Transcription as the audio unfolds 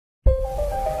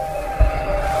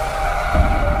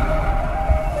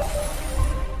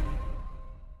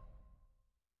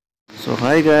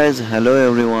Hi guys, hello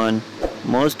everyone.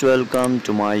 Most welcome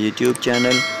to my YouTube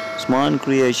channel Usman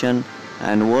Creation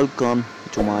and welcome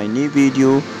to my new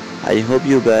video. I hope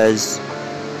you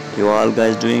all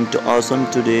guys doing awesome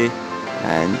today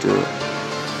and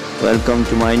welcome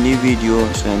to my new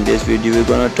video. So in this video we're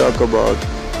gonna talk about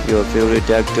your favorite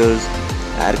actors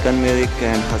Erkan Meriç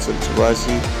and Hazal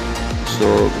Subaşi.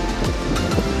 So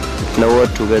lover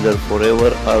together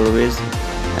forever always.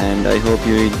 And I hope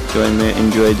you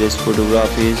enjoy these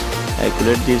photographies. I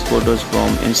collect these photos from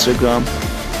Instagram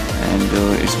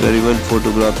and it's very well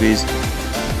photographies.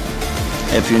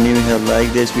 If you new here,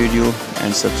 like this video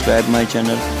and subscribe my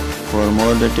channel for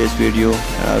more latest video,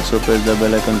 and also press the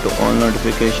bell icon to all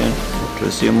notification to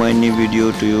receive my new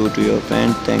video to your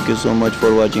friends. Thank you so much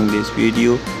for watching this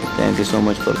video. Thank you so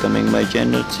much for coming my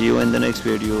channel. See you in the next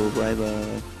video. Bye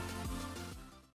bye.